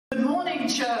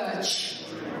church.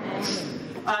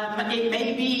 It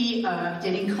may be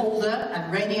getting colder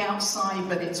and raining outside,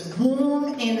 but it's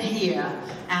warm in here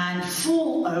and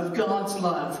full of God's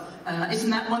love. Isn't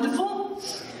that wonderful?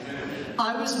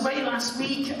 I was away last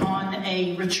week on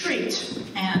a retreat,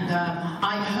 and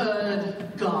I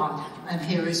heard God, and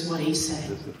here is what he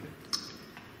said.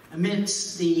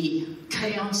 Amidst the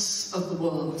chaos of the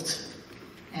world,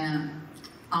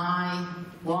 I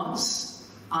was,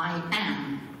 I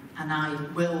am, and I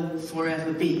will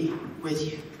forever be with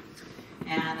you.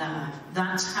 And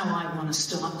that's how I want to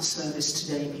start the service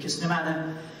today, because no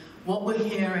matter what we're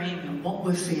hearing and what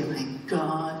we're feeling,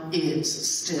 God is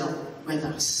still with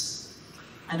us.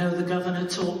 I know the governor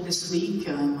talked this week,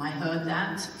 I heard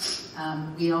that.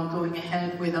 We are going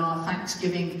ahead with our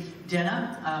Thanksgiving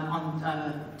dinner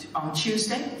on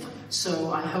Tuesday.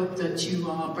 So I hope that you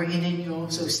are bringing in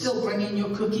still bring in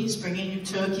your cookies, bring in your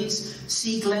turkeys.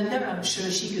 See Glenda, I'm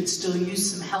sure she could still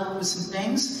use some help with some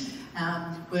things.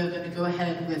 We're going to go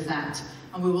ahead with that.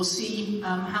 And we will see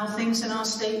how things in our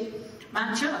state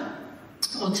match up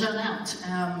or turn out.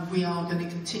 We are going to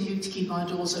continue to keep our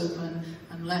doors open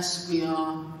unless we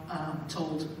are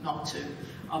told not to.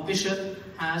 Our bishop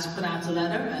has put out a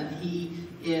letter, and he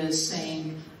is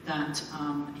saying that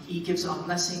he gives our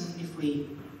blessing if we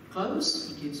close,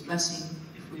 he gives blessing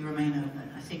if we remain open.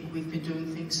 I think we've been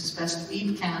doing things as best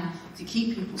we can to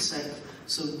keep people safe,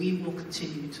 so we will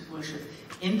continue to worship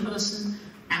in person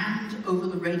and over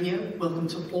the radio. Welcome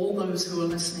to all those who are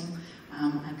listening,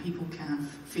 and people can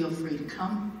feel free to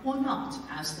come or not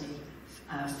as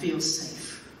they feel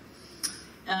safe.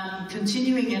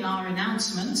 Continuing in our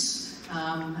announcements,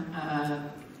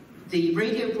 the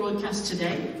radio broadcast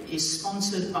today is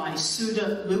sponsored by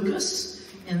Suda Lucas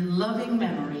in loving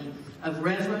memory of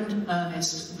Reverend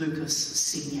Ernest Lucas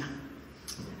Sr.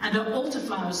 And our altar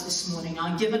flowers this morning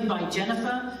are given by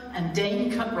Jennifer and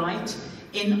Dane Cutright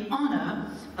in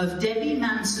honor of Debbie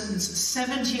Manson's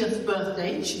 70th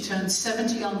birthday. She turned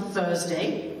 70 on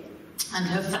Thursday, and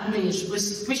her family is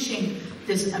wishing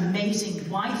this amazing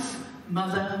wife,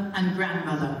 mother, and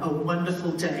grandmother a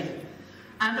wonderful day.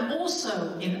 And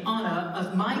also in honor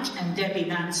of Mike and Debbie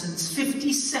Manson's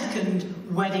 52nd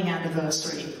wedding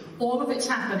anniversary. All of it's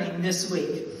happening this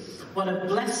week. What a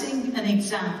blessing and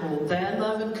example their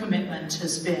love and commitment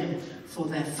has been for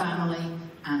their family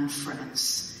and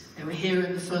friends. They were here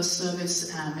in the first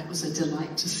service, and it was a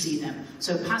delight to see them.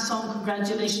 So pass on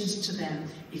congratulations to them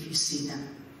if you see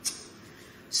them.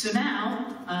 So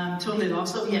now, totally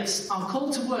lost. Oh yes, our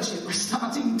call to worship. We're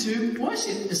starting to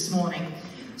worship this morning.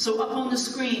 So up on the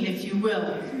screen, if you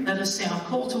will, let us say our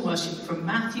call to worship from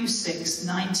Matthew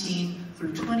 6:19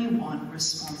 through 21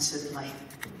 responsively.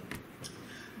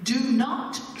 Do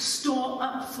not store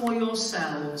up for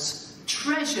yourselves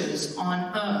treasures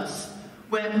on earth,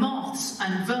 where moths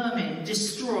and vermin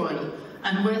destroy,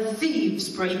 and where thieves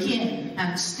break in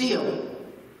and steal.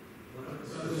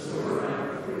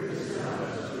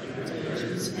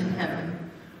 Treasures in heaven,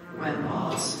 where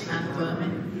moths and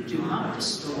vermin do not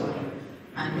destroy,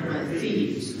 and where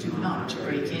thieves do not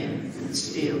break in and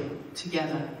steal.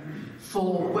 Together.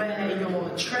 For where your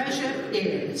treasure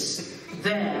is,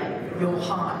 there your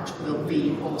heart will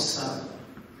be also.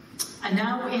 And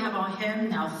now we have our hymn,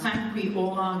 Now Thank We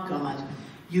All Our God.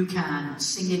 You can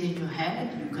sing it in your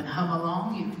head, you can hum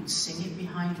along, you can sing it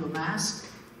behind your mask,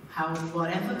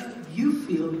 whatever you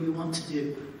feel you want to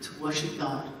do to worship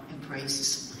God and praise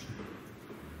His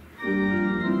name.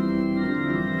 Oh,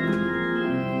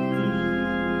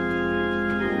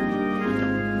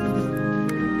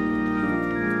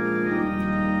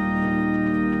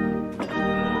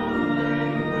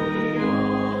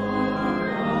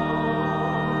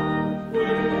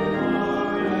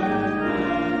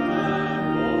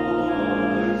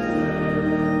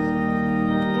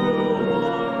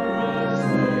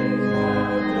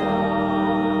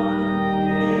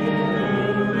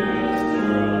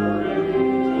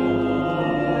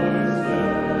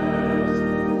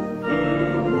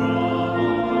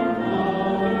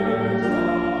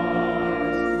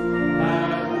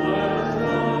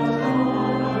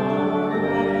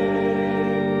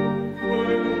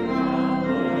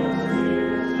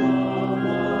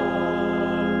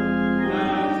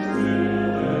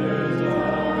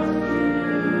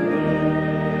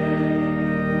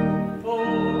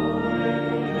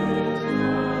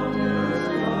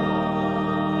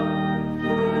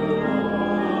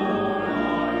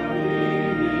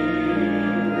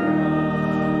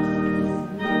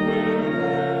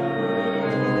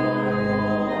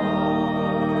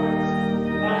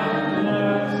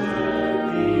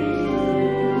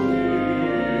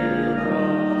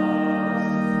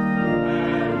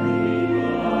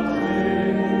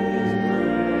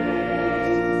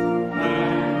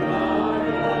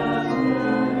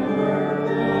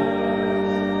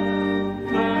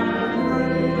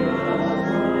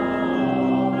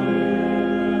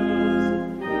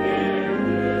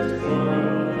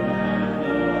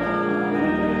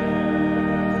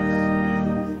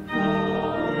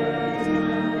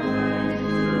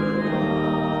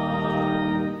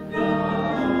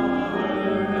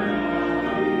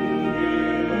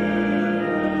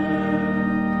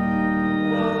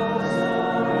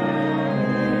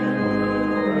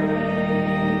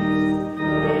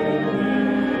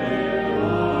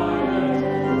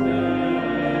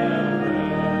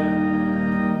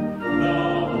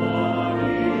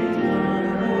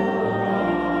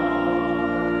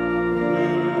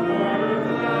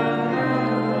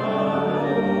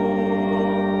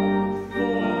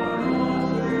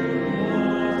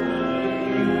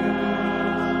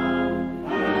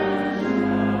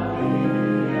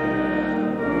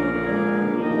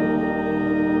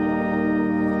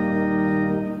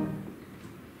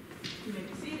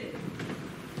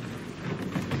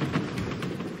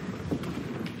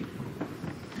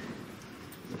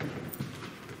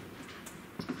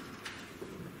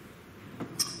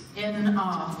 in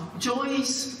our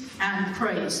joys and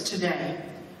praise today,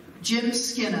 Jim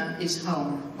Skinner is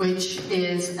home, which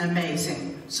is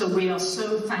amazing. So we are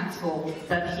so thankful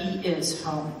that he is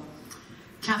home.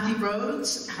 Kathy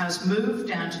Rhodes has moved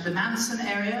down to the Manson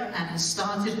area and has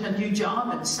started her new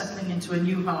job and settling into a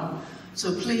new home.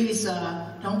 So please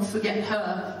don't forget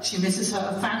her. She misses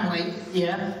her family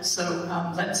here, so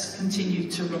let's continue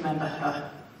to remember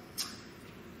her.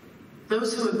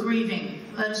 Those who are grieving,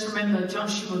 let us remember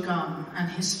Joshua Gunn and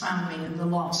his family in the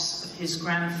loss of his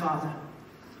grandfather.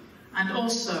 And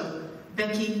also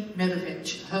Becky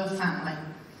Milovich, her family.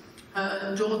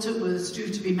 Her daughter was due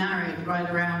to be married right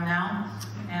around now,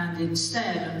 and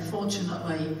instead,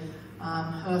 unfortunately,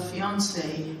 her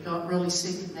fiance got really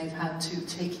sick and they've had to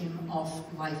take him off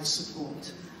life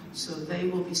support. So they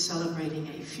will be celebrating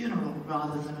a funeral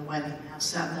rather than a wedding. How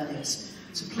sad that is.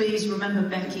 So please remember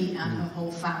Becky and her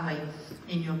whole family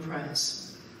in your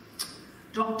prayers.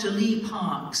 Dr. Lee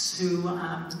Parks, who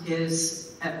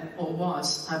passed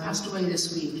away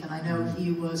this week, and I know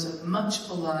he was a much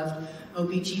beloved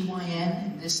OBGYN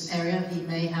in this area. He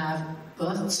may have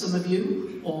birthed some of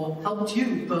you or helped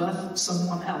you birth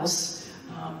someone else.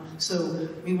 So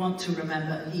we want to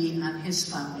remember he and his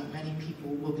family. Many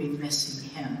people will be missing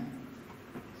him.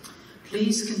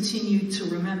 Please continue to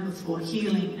remember for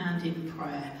healing and in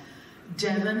prayer.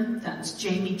 Devon, that's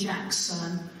Jamie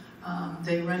Jackson.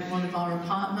 They rent one of our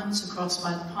apartments across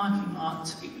by the parking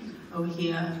lot over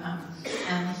here,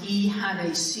 and he had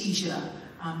a seizure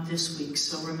this week,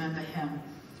 so remember him.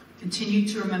 Continue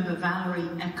to remember Valerie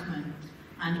Ekman,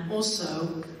 and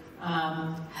also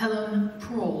Helen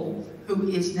Prohl, who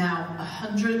is now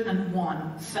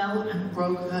 101, fell and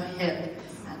broke her hip,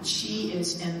 and she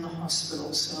is in the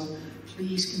hospital, so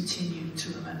please continue to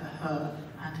remember her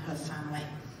and her family.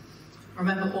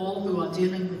 Remember all who are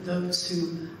dealing with those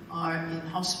who are in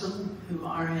hospital, who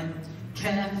are in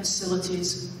care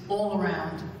facilities all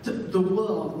around the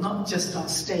world, not just our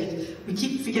state. We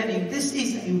keep forgetting this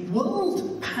is a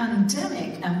world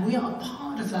pandemic and we are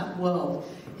part of that world.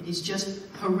 It is just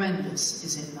horrendous,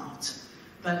 is it not?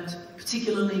 But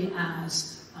particularly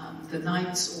as the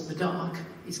nights or the dark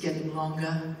is getting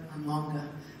longer and longer.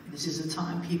 This is a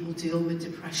time people deal with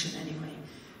depression anyway,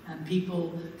 and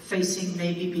people facing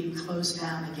maybe being closed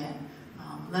down again.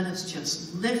 Let us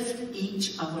just lift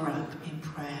each other up in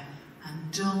prayer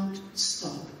and don't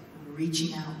stop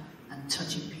reaching out and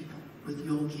touching people with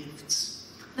your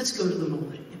gifts. Let's go to the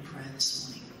Lord in prayer this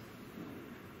morning.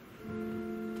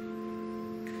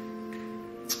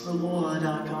 Oh Lord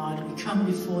our God, we come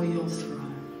before your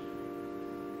throne.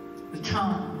 We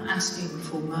come asking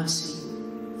for mercy,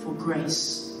 for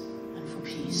grace, and for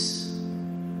peace.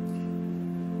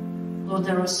 Lord,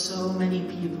 there are so many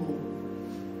people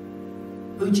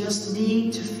who just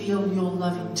need to feel your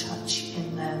loving touch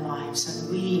in their lives,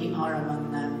 and we are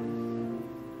among them.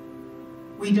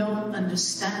 We don't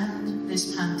understand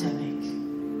this pandemic.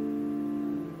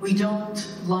 We don't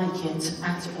like it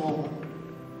at all.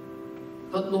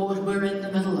 But Lord, we're in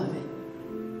the middle of it.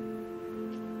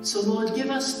 So Lord, give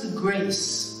us the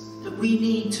grace that we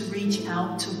need to reach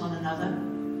out to one another.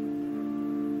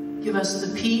 Give us the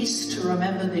peace to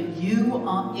remember that you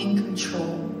are in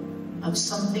control of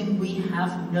something we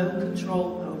have no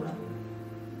control over.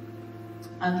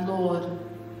 And Lord,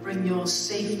 bring your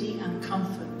safety and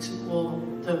comfort to all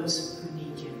those who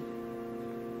need you.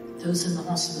 Those in the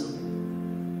hospital,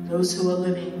 those who are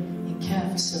living in care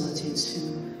facilities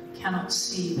who cannot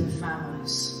see their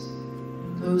families,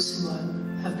 those who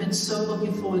have been so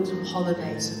looking forward to the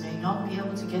holidays and may not be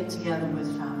able to get together with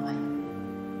family.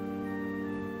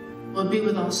 Lord, be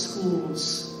with our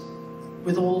schools,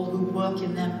 with all who work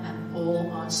in them and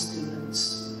all our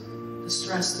students. The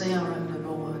stress they are under,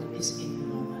 Lord, is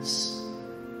enormous.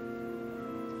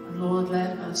 And Lord,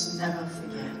 let us never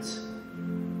forget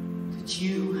that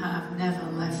you have never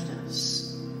left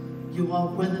us. You are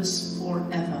with us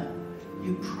forever.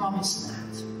 You promised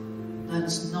that. Let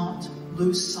us not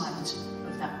lose sight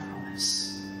of that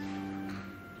promise.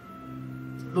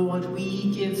 Lord,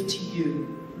 we give to you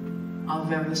our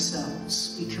very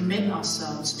selves. We commit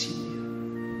ourselves to you.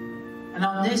 And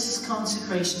on this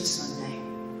Consecration Sunday,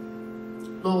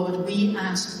 Lord, we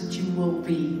ask that you will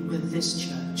be with this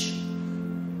church,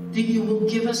 that you will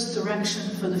give us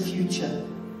direction for the future,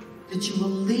 that you will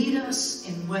lead us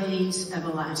in ways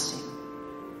everlasting,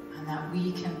 and that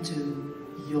we can do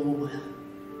your will.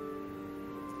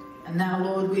 And now,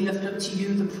 Lord, we lift up to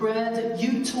you the prayer that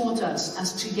you taught us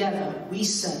as together we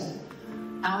say,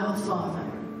 Our Father,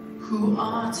 who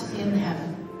art in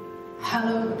heaven,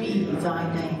 hallowed be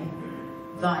thy name.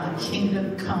 Thy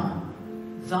kingdom come,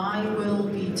 thy will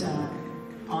be done,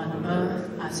 on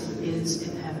earth as it is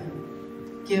in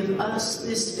heaven. Give us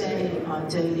this day our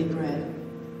daily bread,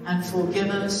 and forgive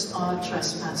us our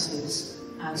trespasses,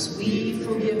 as we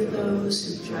forgive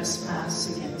those who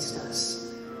trespass against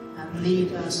us. And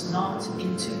lead us not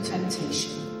into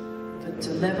temptation, but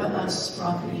deliver us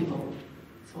from evil.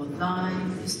 For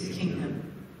thine is the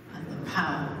kingdom, and the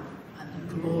power, and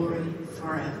the glory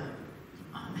forever.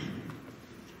 Amen.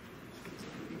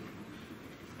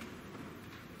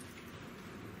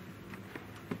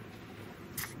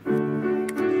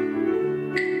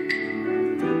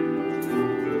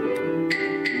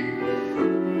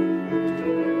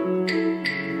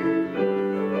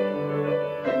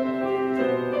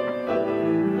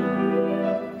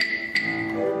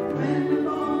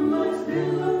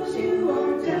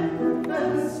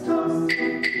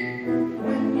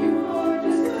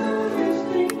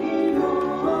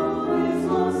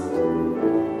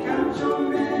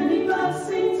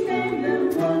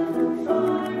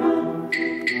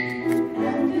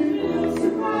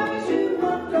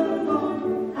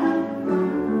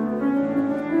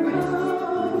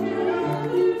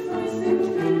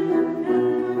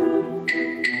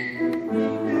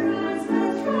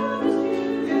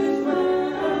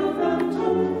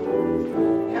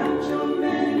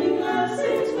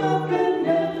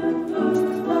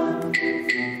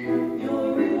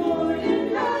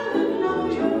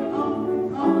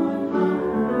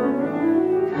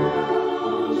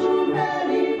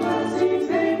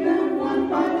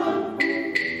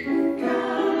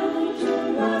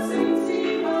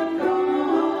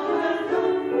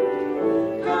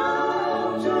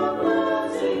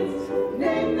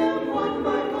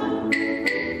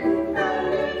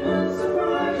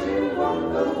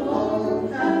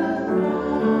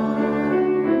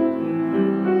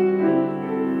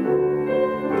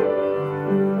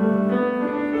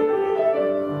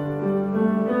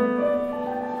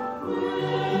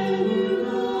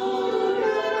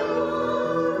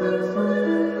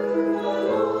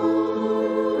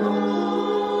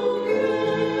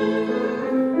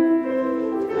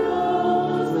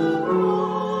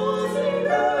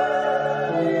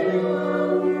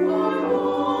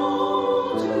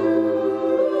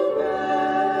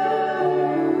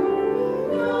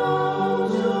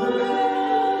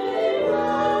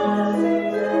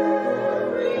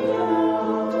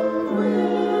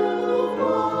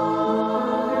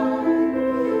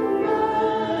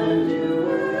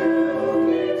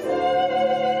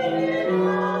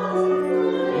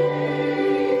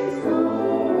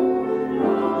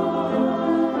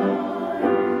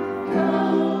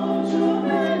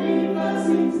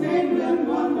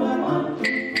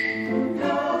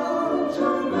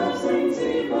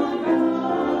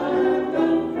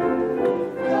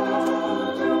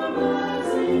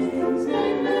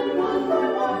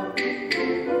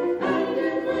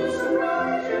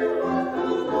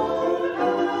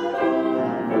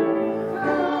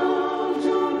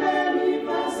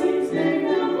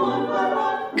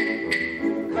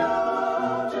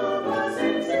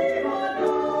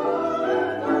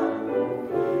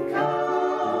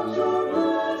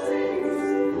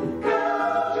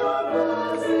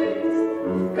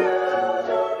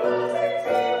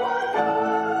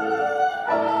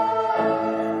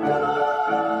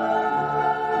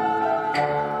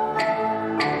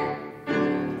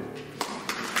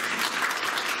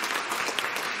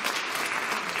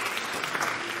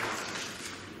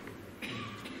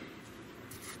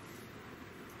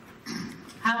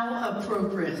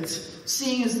 Appropriate,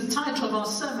 seeing as the title of our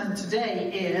sermon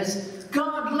today is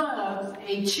God Loves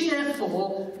a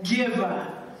Cheerful Giver.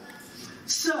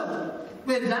 So,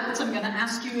 with that, I'm going to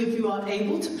ask you if you are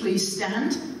able to please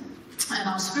stand. And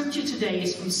our scripture today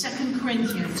is from 2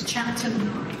 Corinthians chapter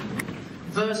 9,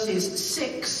 verses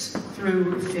 6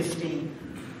 through 15.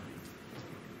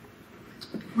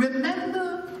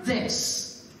 Remember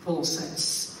this, Paul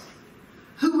says,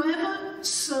 whoever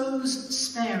sows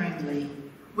sparingly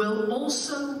will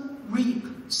also reap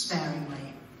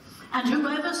sparingly, and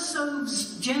whoever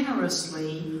sows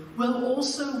generously will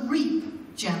also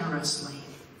reap generously.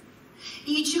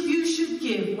 Each of you should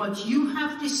give what you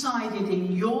have decided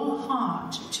in your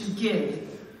heart to give,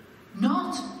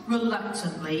 not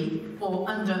reluctantly or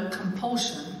under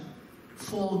compulsion,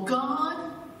 for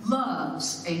God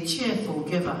loves a cheerful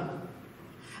giver.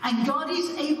 And God is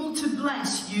able to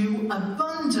bless you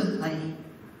abundantly,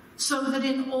 so that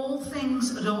in all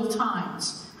things at all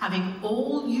times, having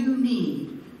all you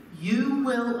need, you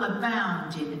will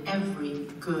abound in every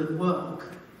good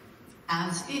work.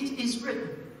 As it is written,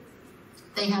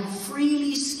 they have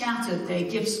freely scattered their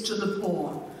gifts to the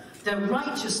poor. Their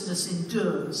righteousness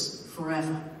endures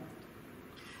forever.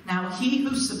 Now he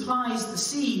who supplies the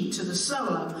seed to the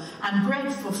sower and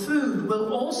bread for food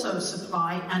will also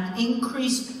supply and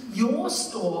increase your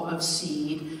store of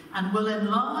seed and will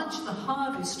enlarge the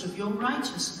harvest of your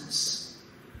righteousness.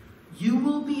 You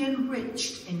will be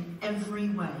enriched in every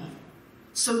way,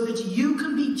 so that you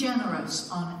can be generous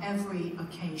on every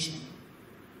occasion.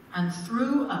 And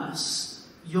through us,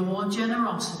 your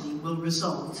generosity will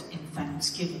result in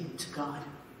thanksgiving to God.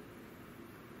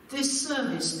 This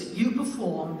service that you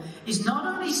perform is not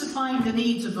only supplying the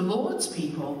needs of the Lord's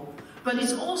people, but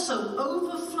is also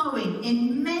overflowing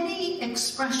in many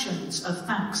expressions of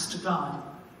thanks to God.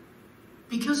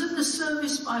 Because of the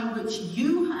service by which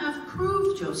you have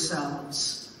proved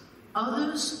yourselves,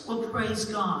 others will praise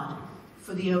God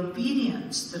for the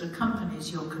obedience that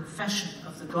accompanies your confession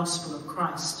of the gospel of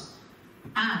Christ,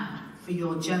 and for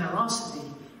your generosity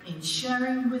in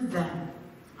sharing with them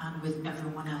and with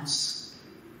everyone else.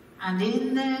 And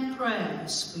in their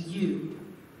prayers for you,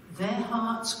 their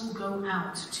hearts will go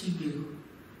out to you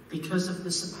because of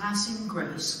the surpassing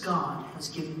grace God has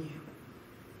given you.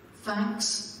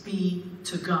 Thanks be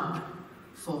to God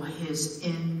for his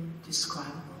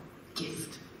indescribable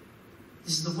gift.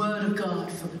 This is the word of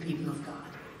God for the people of God.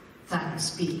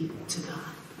 Thanks be to God.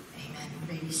 Amen.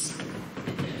 You may be seated.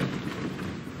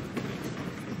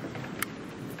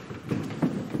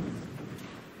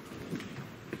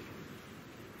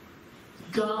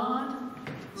 God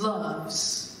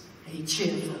loves a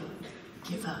cheerful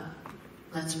giver.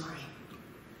 Let's pray.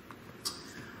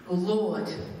 Oh Lord,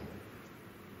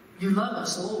 you love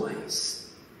us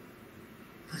always,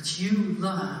 but you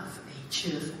love a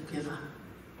cheerful giver.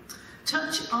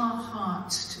 Touch our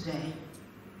hearts today,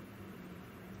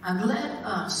 and let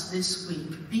us this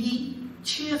week be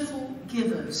cheerful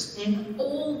givers in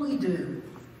all we do,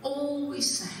 all we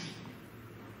say.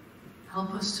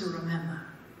 Help us to remember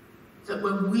that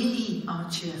when we are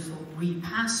cheerful, we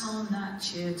pass on that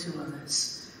cheer to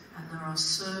others. And there are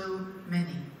so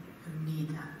many who need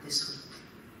that this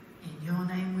week. In your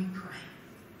name we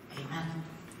pray.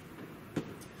 Amen.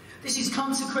 This is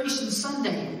Consecration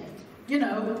Sunday. You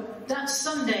know, that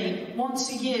Sunday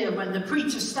once a year when the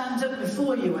preacher stands up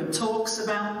before you and talks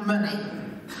about money.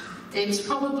 It's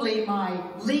probably my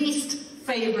least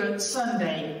favourite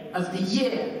Sunday of the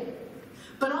year.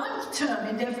 But I'm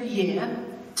determined every year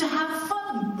to have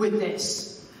fun with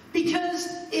this, because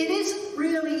it isn't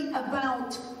really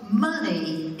about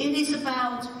money, it is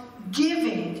about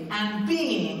giving and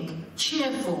being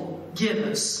cheerful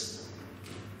givers.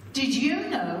 Did you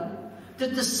know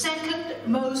that the second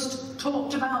most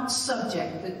talked about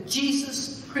subject that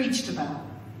Jesus preached about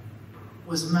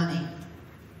was money?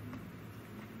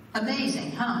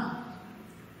 Amazing, huh?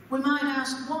 We might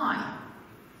ask why.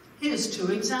 Here's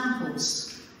two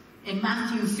examples. In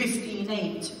Matthew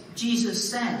 15:8, Jesus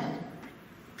said,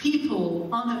 "People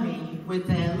honor me with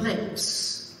their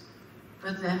lips,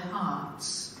 but their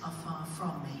hearts are far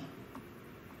from me."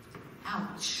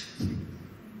 Ouch.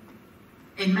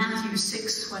 In Matthew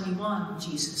 6:21,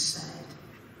 Jesus said,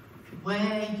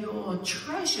 "Where your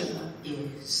treasure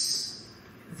is,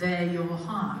 there your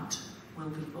heart will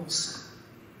be also."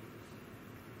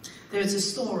 There's a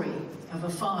story of a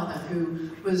father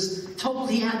who was told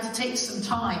he had to take some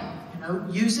time,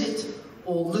 use it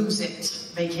or lose it,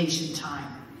 vacation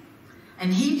time.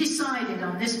 And he decided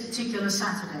on this particular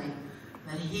Saturday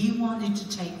that he wanted to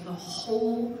take the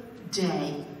whole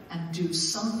day and do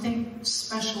something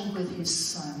special with his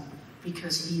son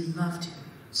because he loved him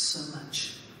so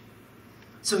much.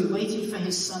 So he waited for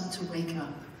his son to wake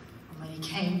up. And when he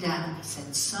came down, he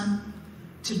said, "Son,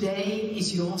 today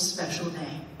is your special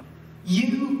day.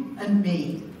 You and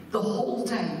me, the whole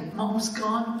day. Mom's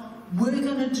gone. We're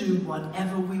going to do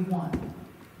whatever we want.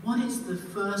 What is the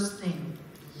first thing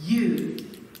you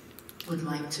would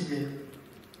like to do?"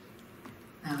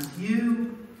 Now, if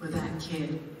you were that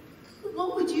kid,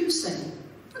 what would you say?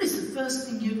 What is the first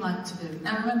thing you'd like to do?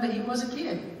 Now, remember, he was a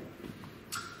kid.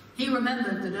 He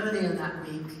remembered that earlier that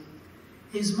week,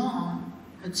 his mom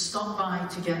had stopped by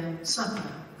to get supper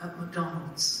at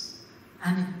McDonald's.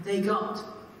 And they got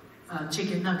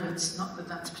chicken nuggets, not that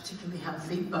that's particularly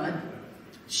healthy, but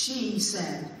she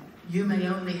said, "You may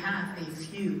only have a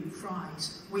few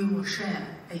fries. We will share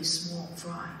a small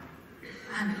fry."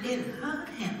 And it hurt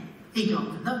him. He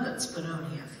got the nuggets, but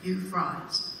only a few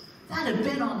fries. That had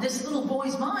been on this little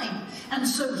boy's mind. And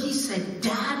so he said,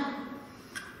 "Dad,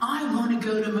 I want to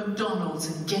go to McDonald's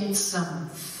and get some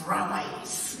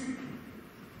fries."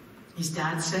 His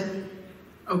dad said,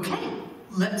 "Okay,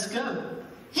 let's go."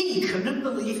 He couldn't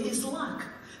believe his luck.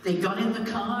 They got in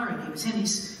the car and he was in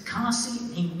his car seat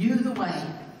and he knew the way.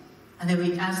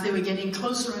 And as they were getting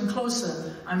closer and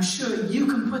closer, I'm sure you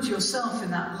can put yourself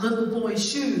in that little boy's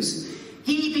shoes.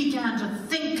 He began to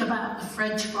think about the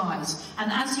French fries.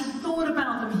 And as he thought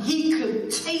about them, he could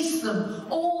taste them.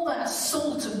 All that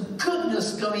salt and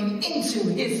goodness going into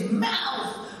his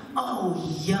mouth.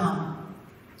 Oh, yum.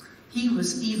 He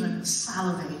was even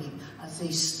salivating as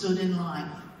they stood in line,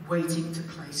 waiting to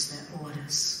place their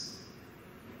orders.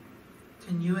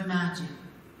 Can you imagine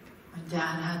when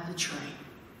Dad had the tray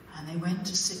and they went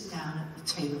to sit down at the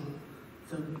table,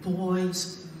 the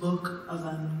boy's look of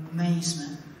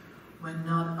amazement when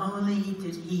not only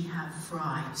did he have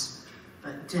fries,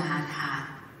 but Dad had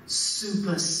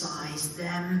supersized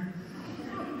them.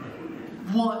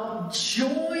 What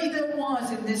joy there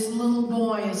was in this little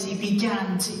boy as he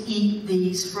began to eat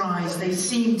these fries. They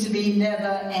seemed to be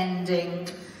never ending.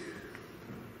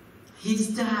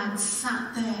 His dad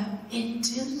sat there in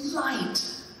delight,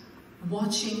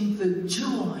 watching the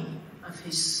joy of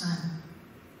his son.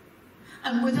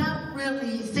 And without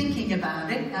really thinking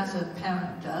about it, as a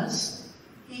parent does,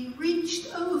 he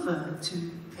reached over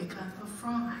to pick up a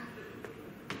fry.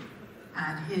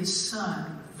 And his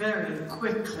son very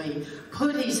quickly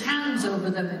put his hands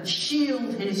over them and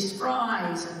shielded his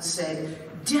fries and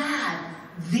said, "Dad,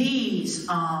 these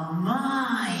are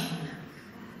mine."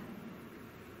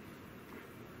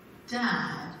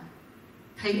 Dad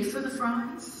paid for the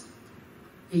fries.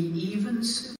 He even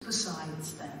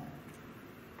supersized them.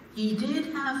 He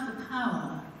did have the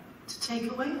power to take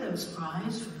away those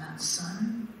fries from that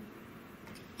son.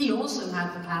 He also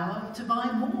had the power to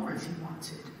buy more if he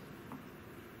wanted.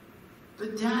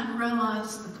 But Dad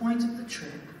realized the point of the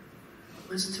trip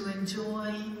was to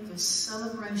enjoy the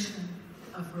celebration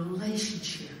of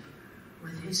relationship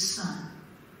with his son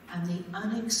and the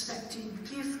unexpected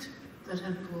gift that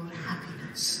had brought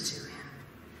happiness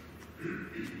to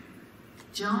him.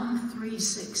 John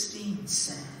 3:16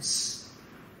 says,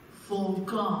 "For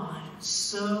God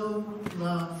so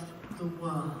loved the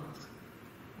world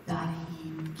that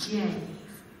he gave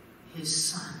his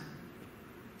son,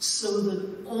 so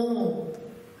that all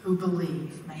who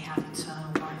believe may have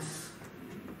eternal life."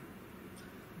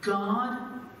 God,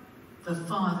 the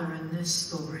Father in this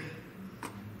story,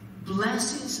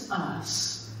 blesses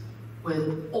us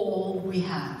with all we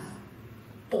have,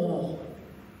 all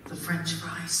the French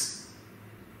fries.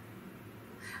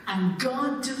 And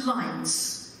God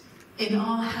delights in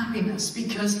our happiness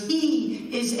because he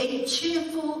is a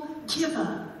cheerful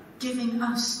giver, giving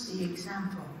us the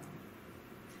example.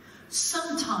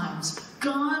 Sometimes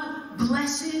God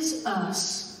blesses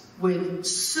us with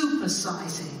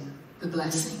supersizing the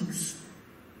blessings,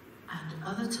 and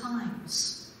other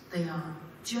times they are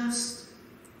just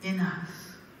enough.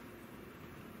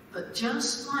 But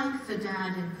just like the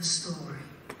dad in the story,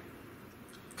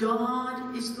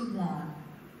 God is the one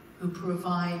who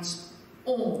provides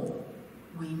all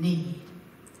we need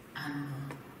and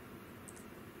more.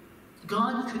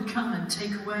 God could come and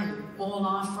take away all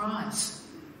our fries,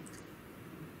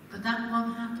 but that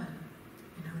won't happen.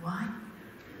 You know why?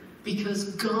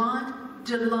 Because God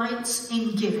delights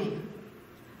in giving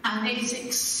and is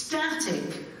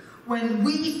ecstatic when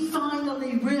we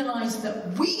finally realize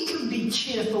that we can be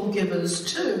cheerful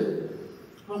givers too,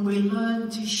 when we learn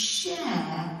to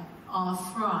share our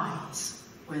fries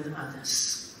with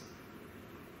others.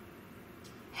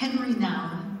 Henry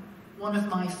Nouwen, one of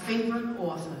my favorite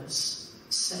authors,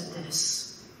 said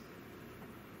this: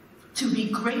 "To be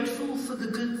grateful for the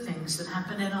good things that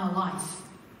happen in our life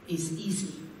is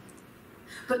easy.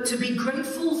 But to be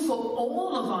grateful for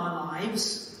all of our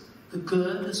lives, the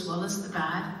good as well as the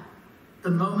bad,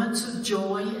 the moments of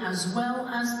joy as well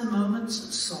as the moments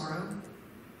of sorrow,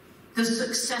 the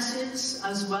successes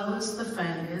as well as the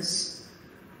failures,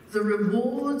 the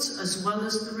rewards as well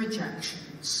as the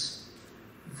rejections,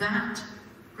 that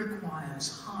requires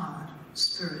hard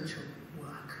spiritual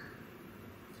work.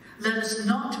 Let us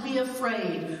not be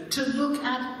afraid to look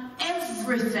at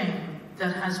everything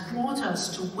that has brought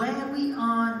us to where we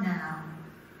are now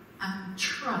and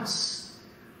trust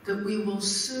that we will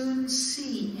soon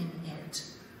see in it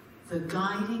the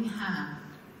guiding hand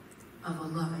of a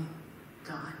loving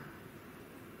God."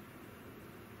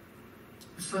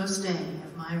 The first day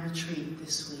of my retreat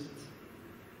this week,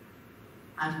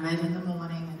 I'd read in the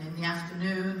morning, and in the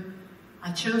afternoon,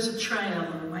 I chose a trail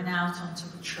and went out onto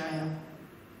the trail,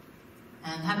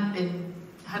 and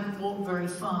hadn't walked very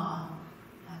far,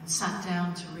 and sat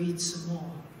down to read some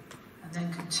more, and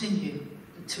then continued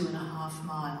the 2.5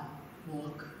 mile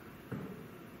walk.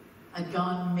 I'd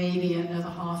gone maybe another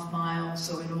half mile,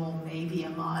 so in all maybe a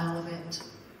mile of it.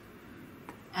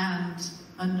 And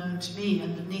unknown to me,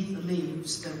 underneath the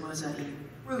leaves, there was a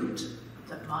root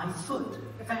that my foot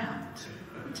found.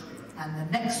 And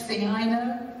the next thing I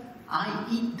know, I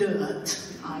eat dirt.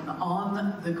 I'm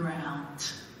on the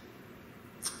ground.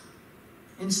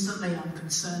 Instantly, I'm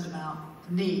concerned about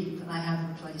the knee that I had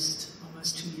replaced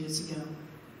almost 2 years ago.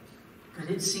 But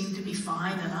it seemed to be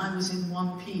fine, and I was in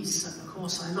one piece. And of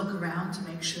course, I look around to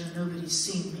make sure nobody's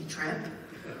seen me trip.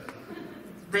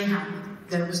 They hadn't.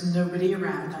 There was nobody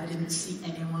around. I didn't see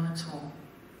anyone at all.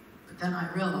 But then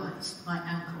I realized my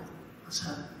ankle was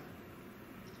hurt.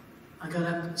 I got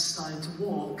up and started to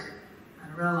walk,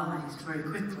 and realized very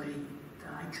quickly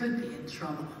that I could be in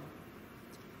trouble.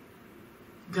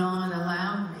 God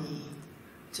allowed me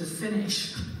to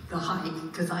finish the hike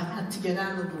because I had to get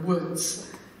out of the woods.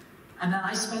 And then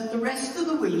I spent the rest of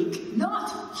the week not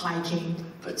hiking,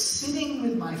 but sitting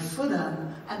with my foot up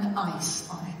and ice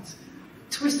on it.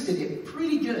 Twisted it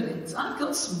pretty good. I've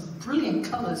got some brilliant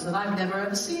colours that I've never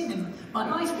ever seen in my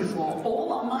life before,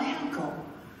 all on my ankle.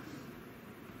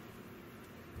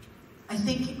 I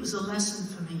think it was a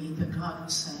lesson for me that God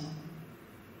was saying,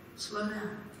 slow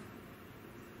down.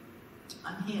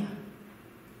 I'm here.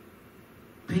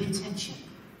 Pay attention.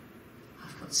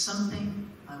 I've got something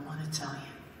I want to tell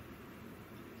you.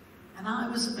 And I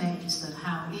was amazed at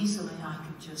how easily I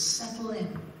could just settle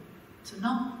in to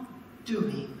not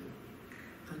doing,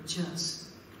 but just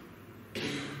doing.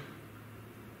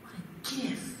 What a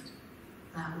gift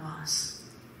that was.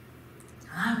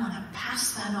 And I want to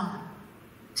pass that on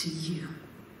to you.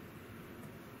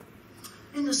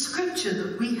 In the scripture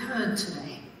that we heard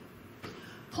today,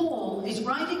 Paul is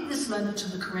writing this letter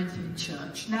to the Corinthian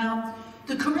church. Now,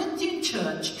 the Corinthian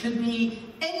church could be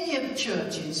any of the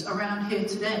churches around here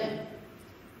today,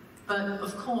 but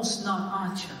of course not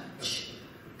our church.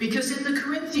 Because in the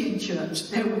Corinthian church,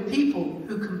 there were people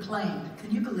who complained.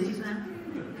 Can you believe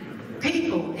that?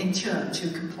 People in church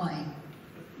who complained.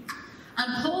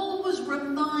 And Paul was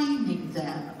reminding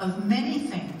them of many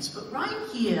things, but right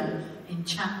here in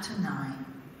chapter 9,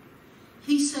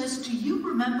 he says, do you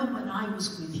remember when I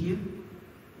was with you?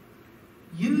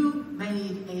 You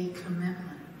made a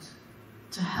commitment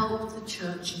to help the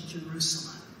church in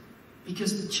Jerusalem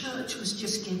because the church was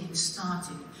just getting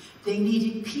started. They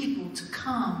needed people to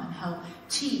come and help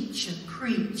teach and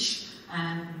preach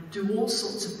and do all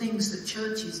sorts of things that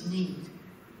churches need.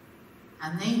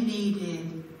 And they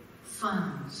needed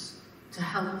funds to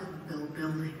help them build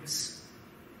buildings.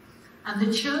 And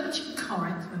the church in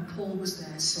Corinth, when Paul was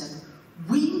there, said,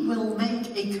 we will make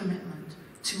a commitment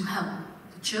to help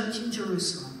the church in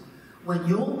Jerusalem. When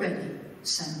you're ready,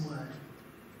 send word.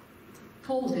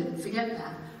 Paul didn't forget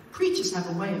that. Preachers have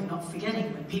a way of not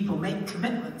forgetting when people make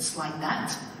commitments like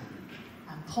that.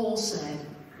 And Paul said,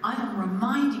 I am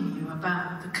reminding you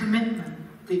about the commitment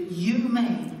that you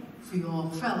made for your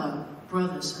fellow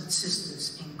brothers and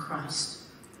sisters in Christ.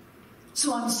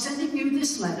 So I'm sending you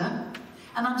this letter,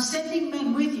 and I'm sending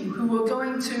men with you who are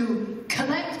going to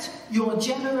collect your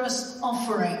generous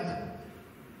offering.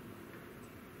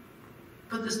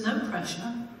 But there's no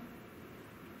pressure.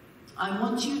 I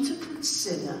want you to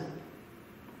consider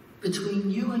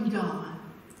between you and God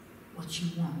what you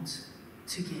want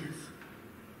to give.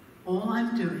 All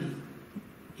I'm doing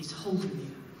is holding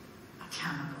you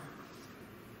accountable.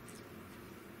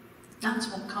 That's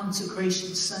what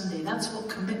Consecration Sunday, that's what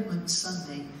Commitment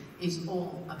Sunday is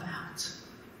all about.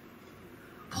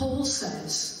 Paul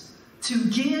says to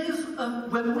give,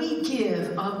 when we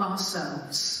give of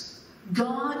ourselves,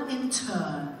 God in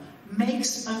turn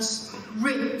makes us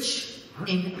rich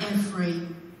in every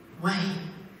way.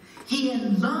 He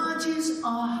enlarges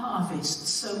our harvest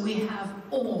so we have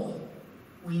all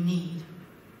we need.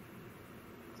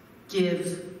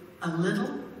 Give a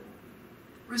little,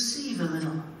 receive a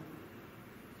little.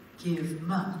 Give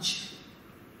much,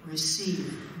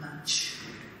 receive much.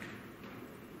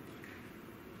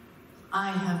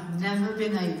 I have never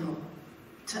been able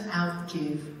to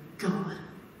outgive God.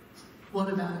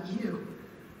 What about you?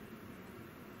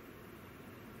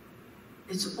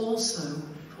 It's also,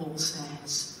 Paul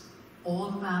says, all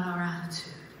about our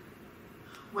attitude.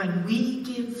 When we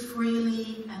give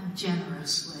freely and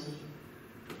generously,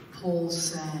 Paul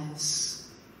says,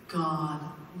 God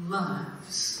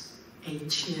loves a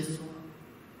cheerful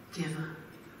giver.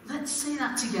 Let's say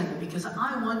that together because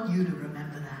I want you to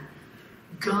remember that.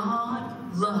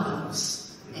 God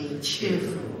loves a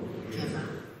cheerful giver.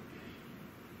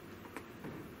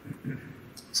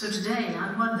 So today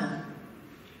I wonder,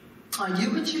 are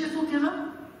you a cheerful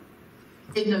giver?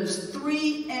 In those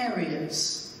three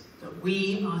areas that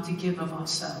we are to give of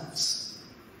ourselves.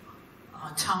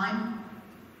 Our time,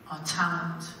 our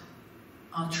talent,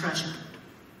 our treasure.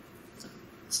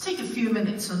 Let's take a few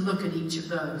minutes and look at each of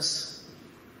those.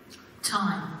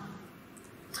 Time.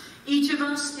 Each of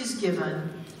us is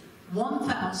given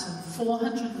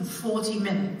 1,440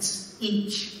 minutes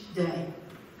each day.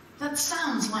 That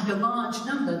sounds like a large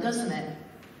number, doesn't it?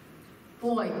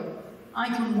 Boy, I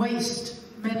can waste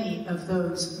many of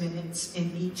those minutes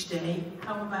in each day.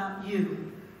 How about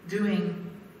you, doing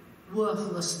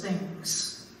worthless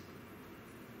things?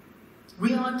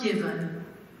 We are given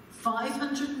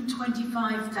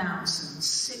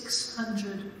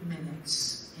 525,600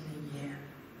 minutes in a year.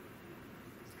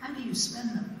 How do you spend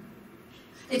them?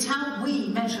 It's how we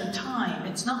measure time.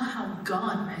 It's not how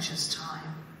God measures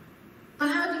time. But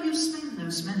how do you spend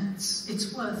those minutes?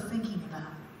 It's worth thinking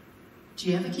about. Do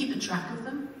you ever keep a track of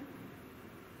them?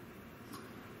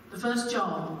 The first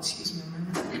job, excuse me a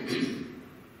minute,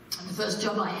 the first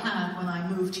job I had when I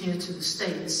moved here to the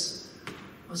States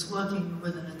was working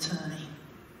with an attorney.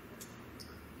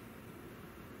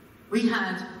 We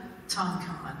had time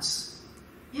cards.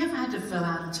 You ever had to fill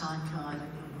out a time card in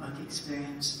your work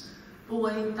experience?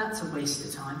 Boy, that's a waste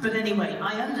of time. But anyway,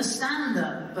 I understand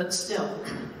them, but still.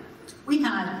 We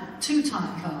had 2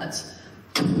 time cards.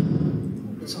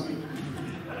 Sorry.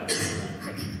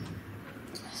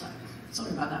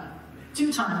 Sorry about that.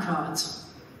 2 time cards.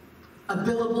 A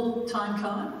billable time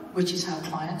card, which is how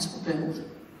clients were billed.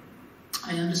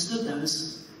 I understood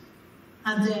those.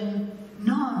 And then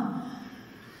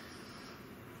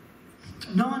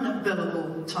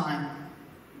non-billable time.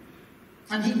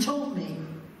 And he told me,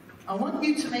 I want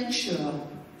you to make sure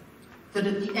that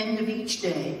at the end of each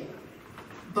day,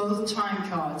 both time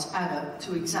cards add up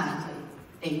to exactly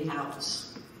 8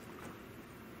 hours.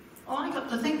 Well, I got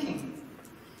to thinking,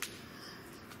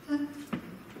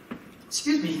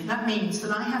 excuse me, that means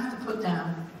that I have to put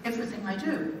down everything I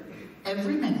do,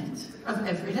 every minute of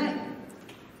every day.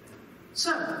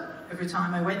 So, every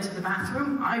time I went to the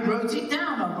bathroom, I wrote it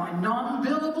down on my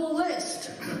non-billable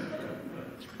list.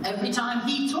 Every time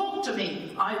he talked to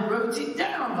me, I wrote it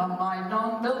down on my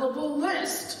non-billable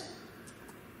list.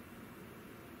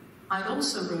 I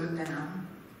also wrote down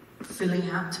filling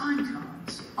out time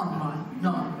cards on my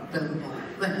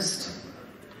non-billable list.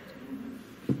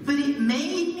 But it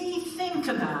made me think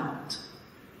about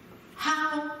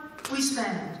how we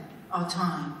spend our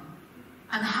time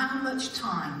and how much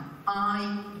time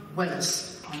I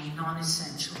waste on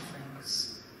non-essential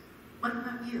things. What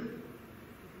about you?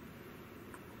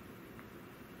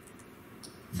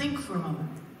 Think for a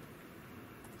moment.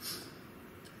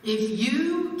 If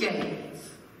you gave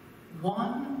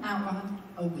 1 hour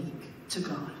a week to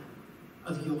God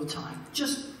of your time,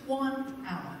 just 1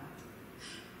 hour,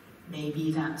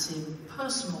 maybe that's in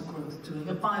personal growth, doing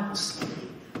a Bible study,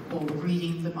 or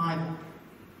reading the Bible.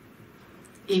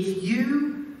 If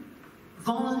you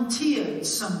volunteered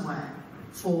somewhere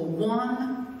for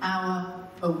 1 hour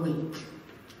a week,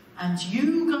 and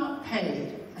you got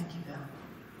paid, thank you, Bill,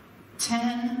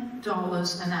 $10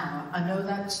 an hour. I know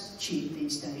that's cheap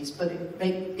these days, but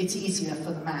it's easier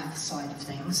for the math side of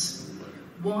things.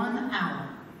 1 hour.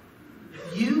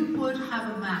 You would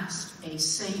have amassed a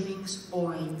savings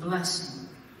or a blessing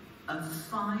of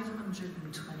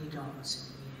 $520 a year.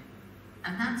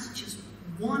 And that's just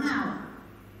 1 hour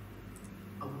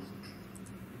a week.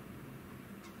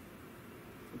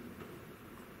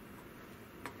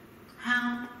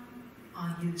 How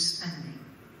are you spending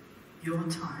your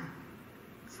time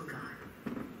for God?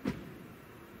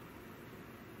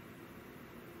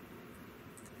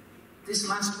 This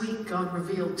last week, God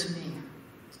revealed to me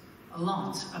a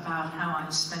lot about how I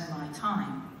spend my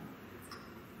time.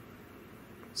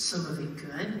 Some of it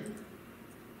good,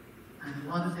 and a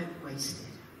lot of it wasted.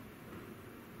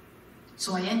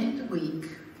 So I ended the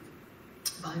week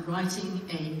by writing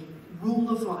a rule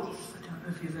of life. I don't know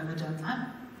if you've ever done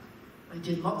that. I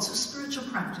did lots of spiritual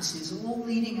practices, all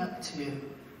leading up to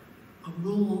a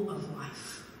rule of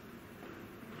life.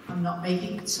 I'm not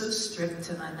making it so strict,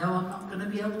 and I know I'm not going to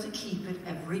be able to keep it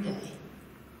every day.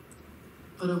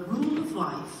 But a rule of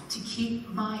life to keep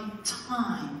my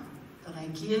time that I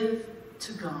give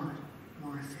to God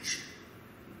more efficient.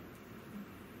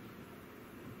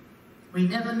 We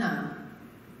never know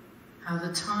how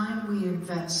the time we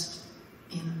invest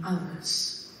in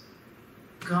others,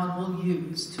 God will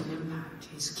use to impact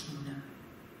His kingdom.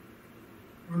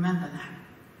 Remember that.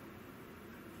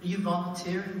 Are you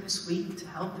volunteering this week to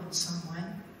help in some way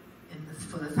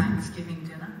for the Thanksgiving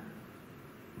dinner?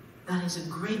 That is a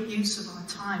great use of our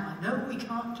time. I know we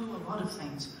can't do a lot of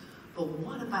things, but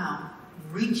what about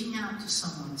reaching out to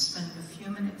someone, spending a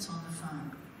few minutes on the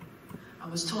phone? I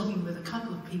was talking with a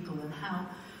couple of people and how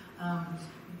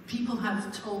people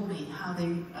have told me how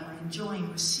they are enjoying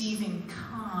receiving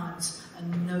cards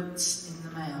and notes in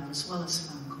the mail as well as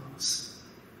phone calls.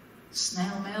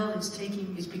 Snail mail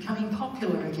is becoming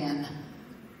popular again.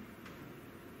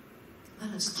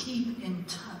 Let us keep in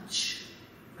touch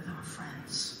with our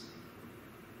friends.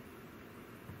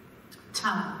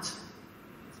 Talent.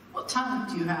 What talent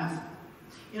do you have?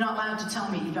 You're not allowed to tell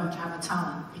me you don't have a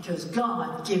talent, because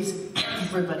God gives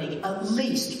everybody at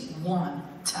least one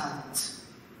talent.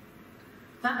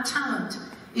 That talent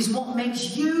is what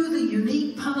makes you the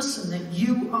unique person that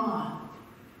you are,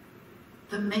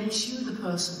 that makes you the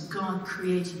person God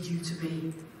created you to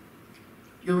be.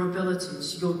 Your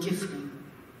abilities, your gifting.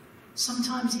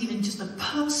 Sometimes even just a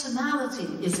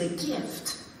personality is a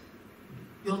gift.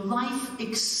 Your life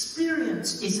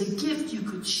experience is a gift you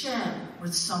could share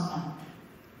with someone.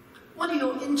 What are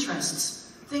your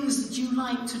interests? Things that you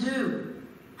like to do?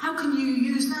 How can you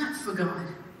use that for God?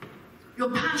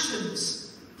 Your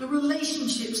passions, the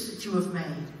relationships that you have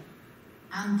made,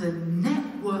 and the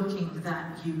networking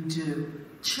that you do.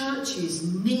 Churches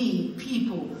need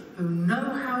people who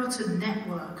know how to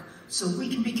network so we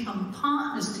can become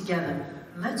partners together.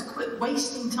 Let's quit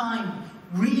wasting time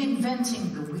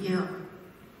reinventing the wheel.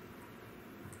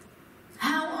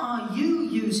 How are you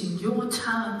using your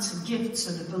talents and gifts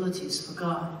and abilities for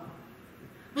God?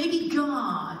 Maybe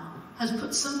God has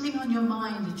put something on your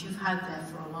mind that you've had there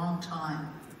for a long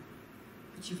time,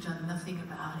 but you've done nothing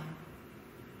about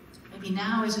it. Maybe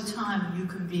now is a time you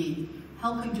can be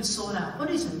helping to sort out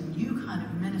what is a new kind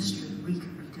of ministry we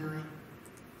can be doing.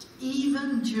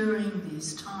 Even during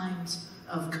these times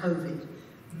of COVID,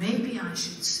 maybe I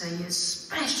should say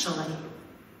especially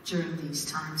during these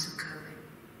times of COVID.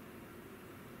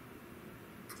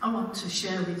 I want to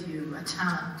share with you a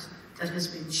talent that has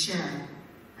been shared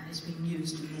and has been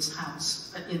used in this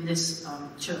house, in this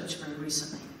church very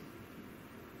recently.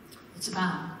 It's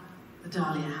about the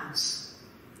Dahlia House.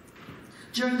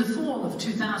 During the fall of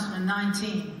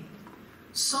 2019,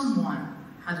 someone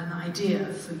had an idea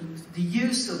for the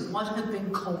use of what had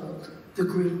been called the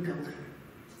Green Building.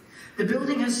 The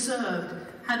building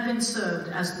had been served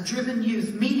as the Driven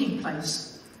Youth meeting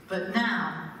place, but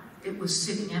now it was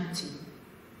sitting empty.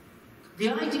 The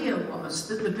idea was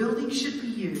that the building should be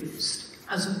used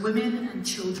as a women and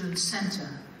children's centre,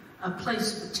 a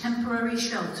place for temporary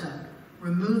shelter,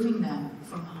 removing them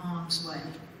from harm's way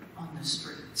on the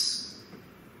streets.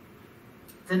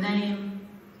 The name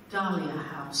Dahlia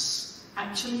House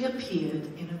actually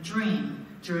appeared in a dream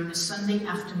during a Sunday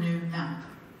afternoon nap.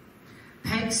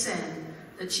 Peg said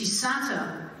that she sat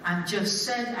up and just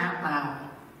said out loud,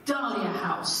 "Dahlia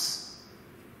House."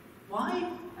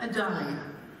 Why a dahlia?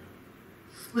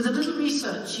 With a little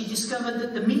research, she discovered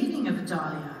that the meaning of a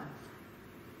dahlia,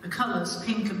 the colours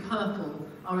pink and purple,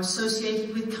 are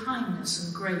associated with kindness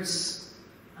and grace,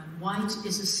 and white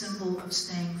is a symbol of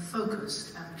staying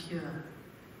focused and pure.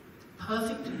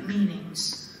 Perfect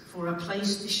meanings for a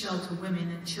place to shelter women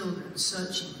and children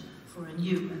searching for a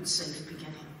new and safe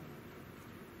beginning.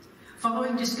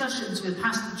 Following discussions with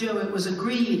Pastor Joe, it was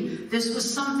agreed this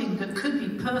was something that could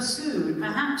be pursued,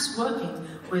 perhaps working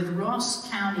with Ross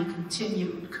County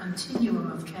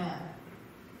Continuum of Care.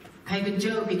 Peg and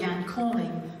Joe began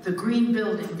calling the Green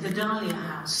Building the Dahlia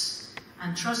House,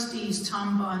 and trustees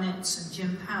Tom Barnett and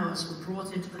Jim Powers were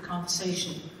brought into the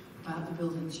conversation about the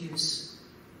building's use.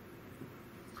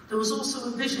 There was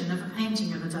also a vision of a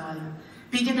painting of a dahlia,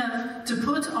 big enough to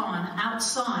put on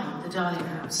outside the Dahlia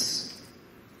House.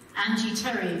 Angie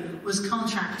Terry was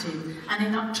contracted, and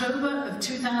in October of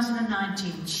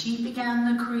 2019, she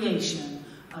began the creation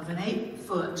of an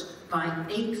 8-foot by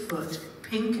 8-foot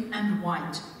pink and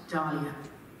white dahlia.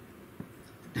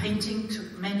 The painting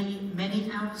took many,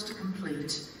 many hours to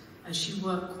complete as she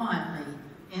worked quietly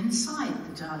inside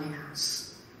the Dahlia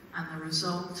House, and the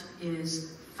result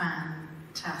is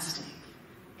fantastic,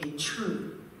 a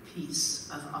true piece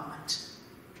of art.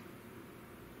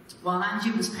 While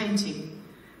Angie was painting,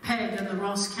 Peg and the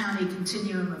Ross County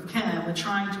Continuum of Care were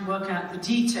trying to work out the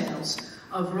details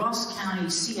of Ross County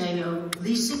CAO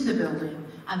leasing the building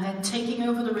and then taking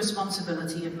over the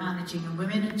responsibility of managing a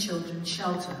women and children's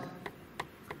shelter.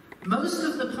 Most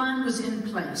of the plan was in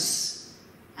place,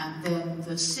 and then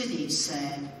the city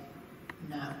said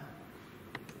no,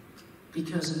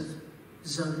 because of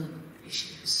zoning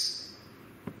issues.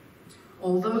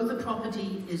 Although the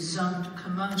property is zoned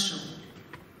commercial,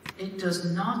 it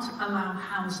does not allow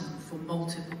housing for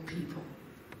multiple people,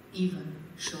 even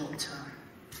short-term.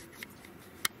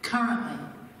 Currently,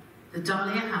 the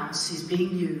Dahlia House is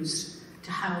being used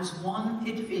to house one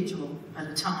individual at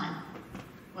a time.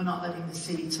 We're not letting the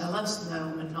city tell us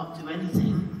no and not do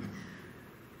anything.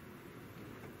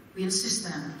 We assist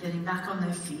them getting back on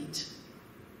their feet.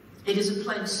 It is a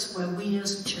place where we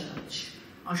as a church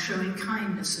are showing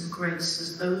kindness and grace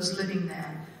as those living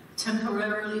there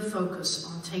temporarily focus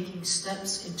on taking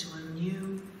steps into a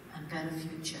new and better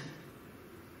future.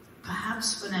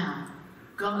 Perhaps for now,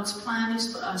 God's plan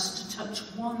is for us to touch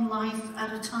one life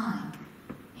at a time,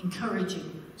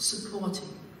 encouraging, supporting,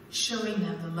 showing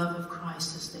them the love of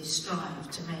Christ as they strive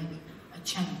to make a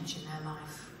change in their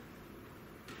life.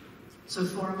 So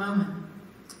for a moment,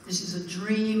 this is a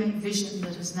dream and vision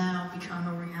that has now become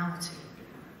a reality.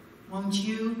 Won't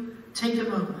you take a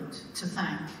moment to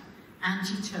thank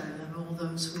Angie Terry and all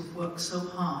those who have worked so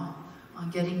hard on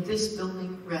getting this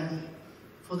building ready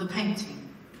for the painting,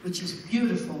 which is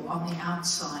beautiful on the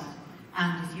outside.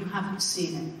 And if you haven't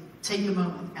seen it, take a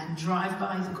moment and drive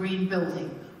by the green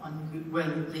building on where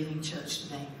you're leaving church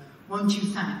today. Won't you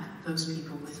thank those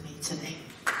people with me today?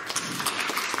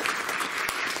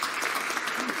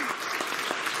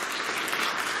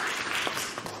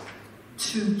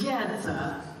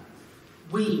 Together,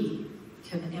 we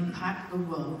can impact the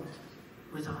world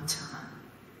with our talent.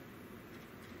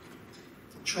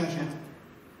 Treasure.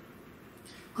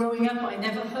 Growing up, I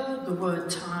never heard the word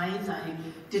tithe. I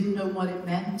didn't know what it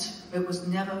meant. It was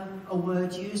never a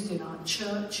word used in our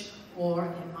church or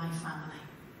in my family.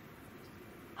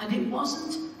 And it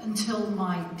wasn't until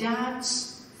my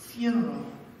dad's funeral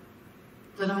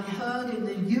that I heard in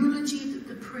the eulogy that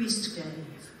the priest gave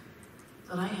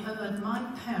that I heard my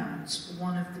parents were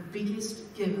one of the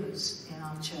biggest givers in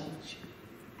our church.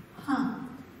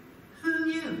 Who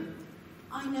knew?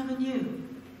 I never knew.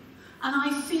 And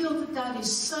I feel that that is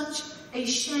such a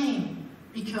shame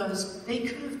because they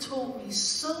could have taught me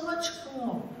so much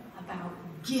more about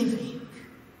giving.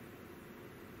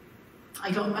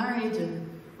 I got married and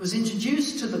was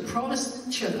introduced to the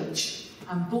Protestant church,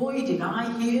 and boy, did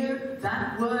I hear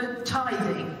that word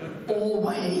tithing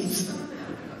always.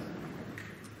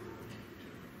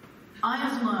 I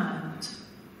have learned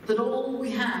that all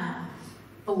we have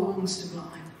belongs to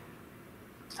God.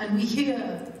 And we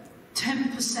hear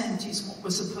 10% is what we're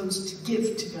supposed to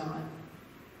give to God.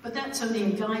 But that's only a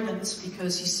guidance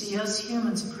because, you see, us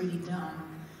humans are pretty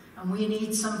dumb and we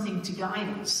need something to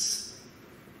guide us.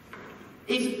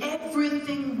 If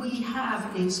everything we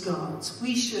have is God's,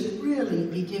 we should really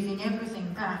be giving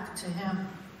everything back to Him.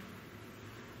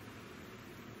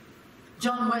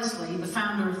 John Wesley, the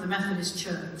founder of the Methodist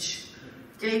Church,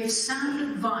 gave sound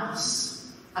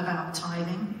advice about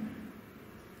tithing.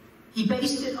 He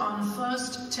based it on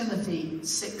 1 Timothy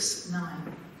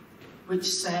 6:9, which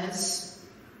says,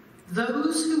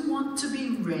 "Those who want to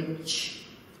be rich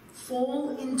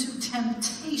fall into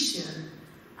temptation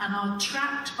and are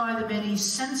trapped by the many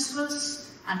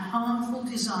senseless and harmful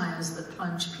desires that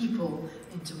plunge people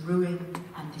into ruin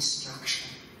and destruction."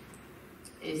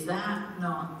 Is that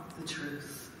not the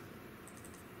truth?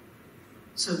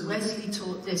 So Wesley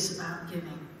taught this about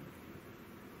giving.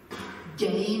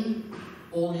 Gain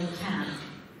all you can.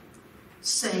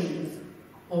 Save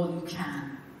all you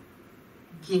can.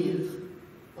 Give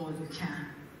all you can.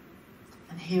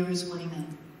 And here is what he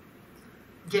meant.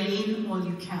 Gain all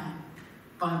you can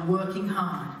by working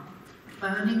hard,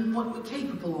 earning what you're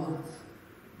capable of,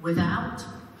 without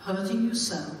hurting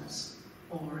yourselves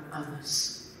or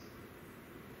others.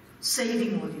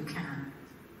 Saving all you can.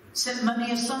 Set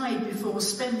money aside before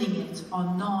spending it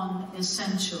on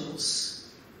non-essentials.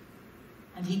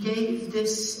 And he gave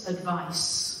this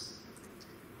advice.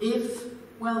 If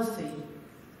wealthy,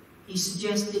 he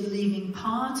suggested leaving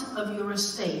part of your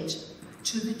estate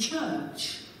to the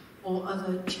church or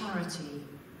other charity,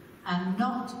 and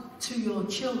not to your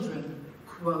children,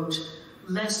 quote,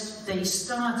 lest they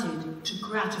started to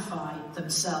gratify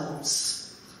themselves.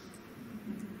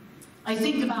 I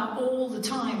think about all the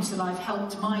times that I've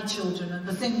helped my children and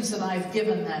the things that I've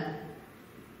given them.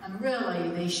 And really,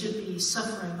 they should be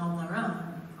suffering on their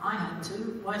own. I had to.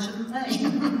 Why shouldn't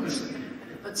they?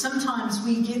 But sometimes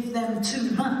we give them too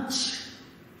much.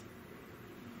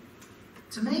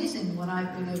 It's amazing what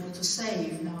I've been able to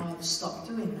save now I've stopped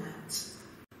doing that.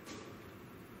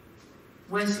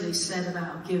 Wesley said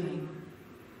about giving,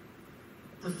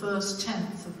 the first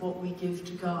tenth of what we give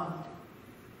to God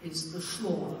is the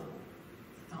floor,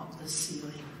 not the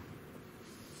ceiling.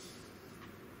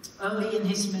 Early in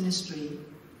his ministry,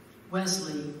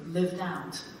 Wesley lived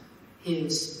out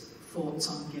his thoughts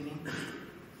on giving.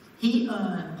 He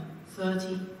earned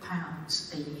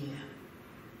 £30 a year.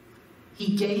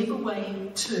 He gave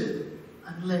away 2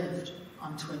 and lived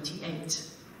on 28.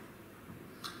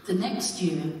 The next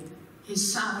year,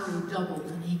 his salary doubled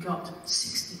and he got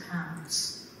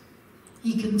 £60.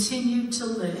 He continued to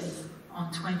live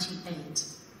on 28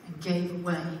 and gave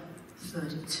away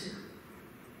 32.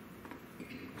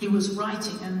 he was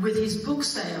writing, and with his book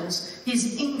sales,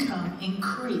 his income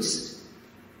increased.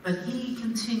 But he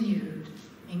continued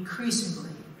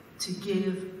increasingly to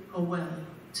give away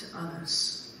to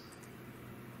others.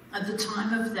 At the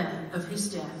time of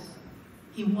his death,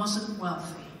 he wasn't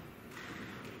wealthy.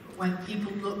 But when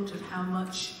people looked at how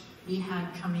much he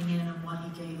had coming in and what he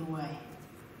gave away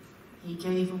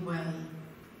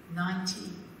 90%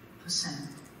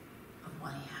 of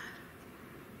what he had.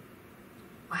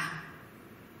 Wow.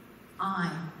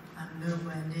 I am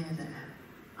nowhere near there.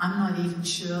 I'm not even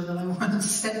sure that I want to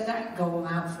set that goal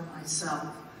out for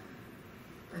myself.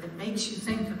 But it makes you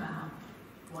think about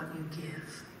what you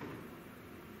give.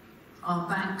 Our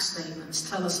bank statements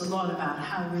tell us a lot about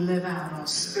how we live out our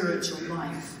spiritual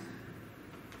life.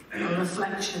 A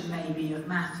reflection maybe of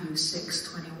Matthew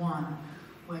 6:21,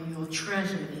 where your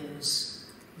treasure is,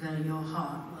 there your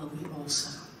heart will be also.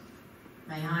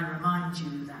 May I remind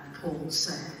you that Paul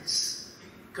says,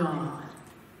 God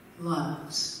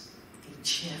loves a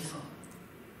cheerful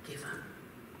giver.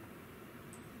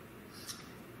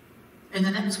 In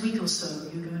the next week or so,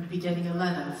 you're going to be getting a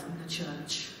letter from the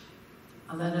church.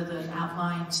 A letter that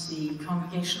outlines the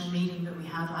congregational meeting that we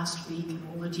had last week and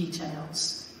all the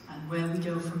details and where we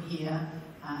go from here,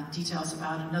 and details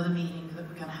about another meeting that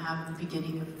we're going to have at the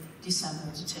beginning of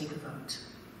December to take a vote.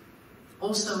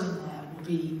 Also in there will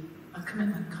be a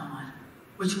commitment card,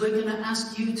 which we're going to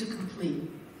ask you to complete.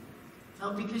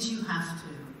 Not because you have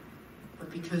to, but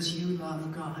because you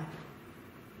love God.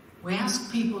 We ask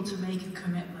people to make a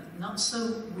commitment, not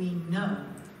so we know,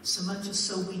 so much as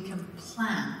so we can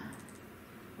plan.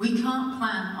 We can't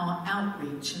plan our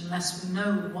outreach unless we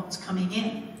know what's coming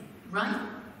in, right?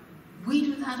 We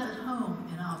do that at home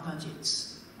in our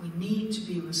budgets. We need to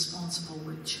be responsible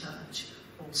with church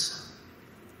also.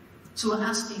 So we're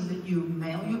asking that you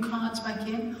mail your cards back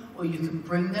in, or you can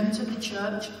bring them to the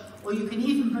church, or you can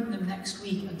even bring them next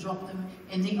week and drop them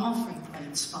in the offering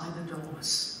plates by the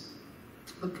doors.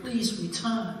 But please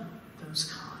return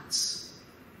those cards.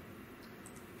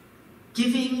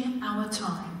 Giving our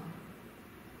time,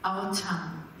 our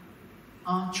talent,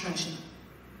 our treasure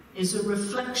is a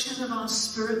reflection of our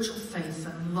spiritual faith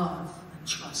and love and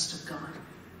trust of God.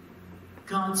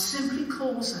 God simply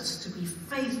calls us to be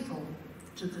faithful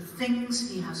to the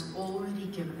things he has already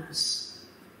given us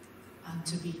and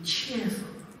to be cheerful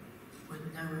with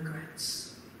no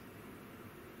regrets.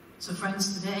 So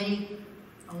friends, today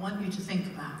I want you to think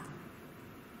about,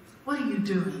 what are you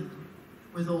doing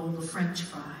with all the French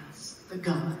fries that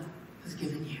God has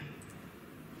given you?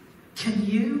 Can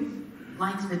you,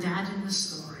 like the dad in the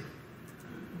story,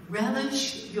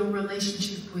 relish your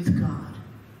relationship with God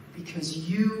because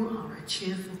you are a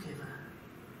cheerful giver?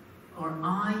 Or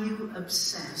are you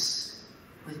obsessed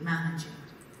with managing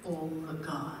all that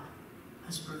God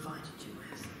has provided you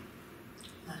with?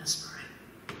 Let us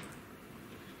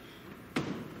pray.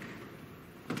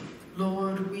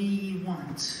 Lord, we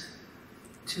want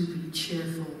to be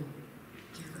cheerful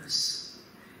givers.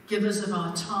 Givers of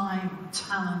our time, our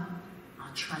talent,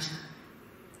 our treasure.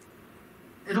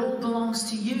 It all belongs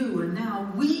to you, and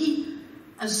now we,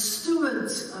 as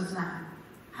stewards of that,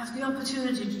 have the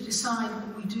opportunity to decide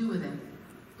what we do with it.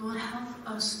 Lord, help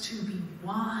us to be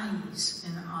wise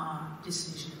in our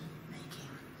decision making.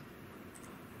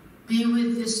 Be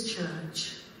with this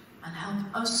church and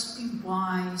help us be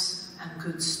wise and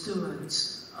good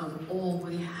stewards of all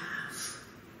we have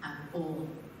and all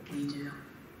we do.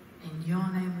 In your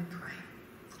name we pray.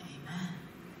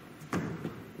 Amen.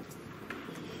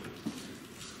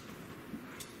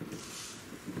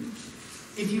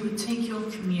 If you would take your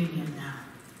communion now.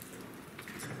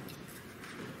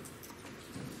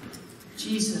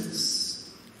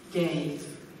 Jesus gave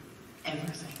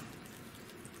everything.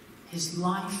 His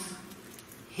life,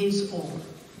 his all,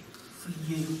 for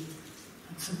you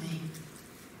and for me.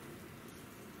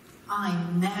 I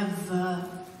never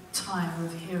tire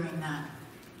of hearing that,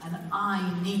 and I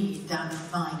need that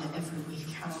reminder every week.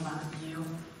 How about you?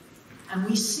 And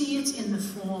we see it in the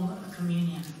form of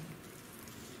communion.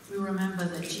 We remember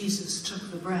that Jesus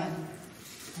took the bread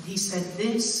and he said,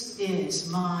 "This is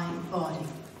my body,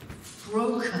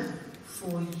 broken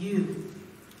for you.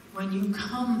 When you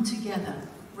come together,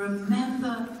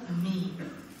 remember me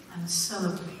and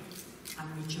celebrate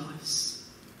and rejoice."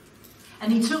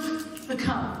 And he took the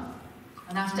cup,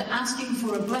 and after asking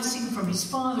for a blessing from his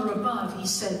Father above, he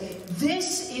said,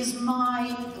 "This is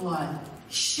my blood,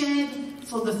 shed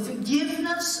for the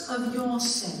forgiveness of your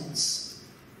sins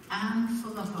and for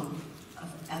the hope of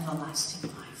everlasting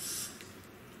life."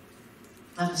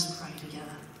 Let us pray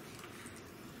together.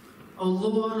 O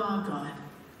Lord our God,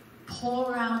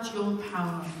 pour out your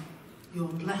power your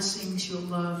blessings, your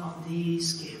love on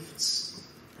these gifts,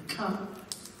 the cup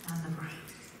and the bread.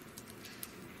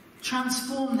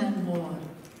 Transform them, Lord,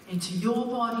 into your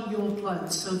body, your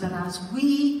blood, so that as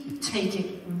we take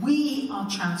it, we are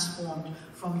transformed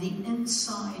from the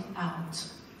inside out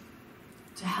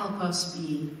to help us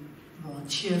be more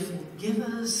cheerful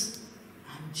givers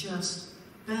and just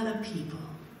better people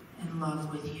in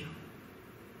love with you.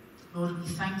 Lord, we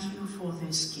thank you for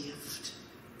this gift.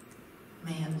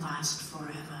 May it last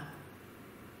forever.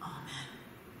 Amen.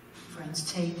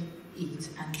 Friends, take, eat,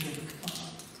 and drink.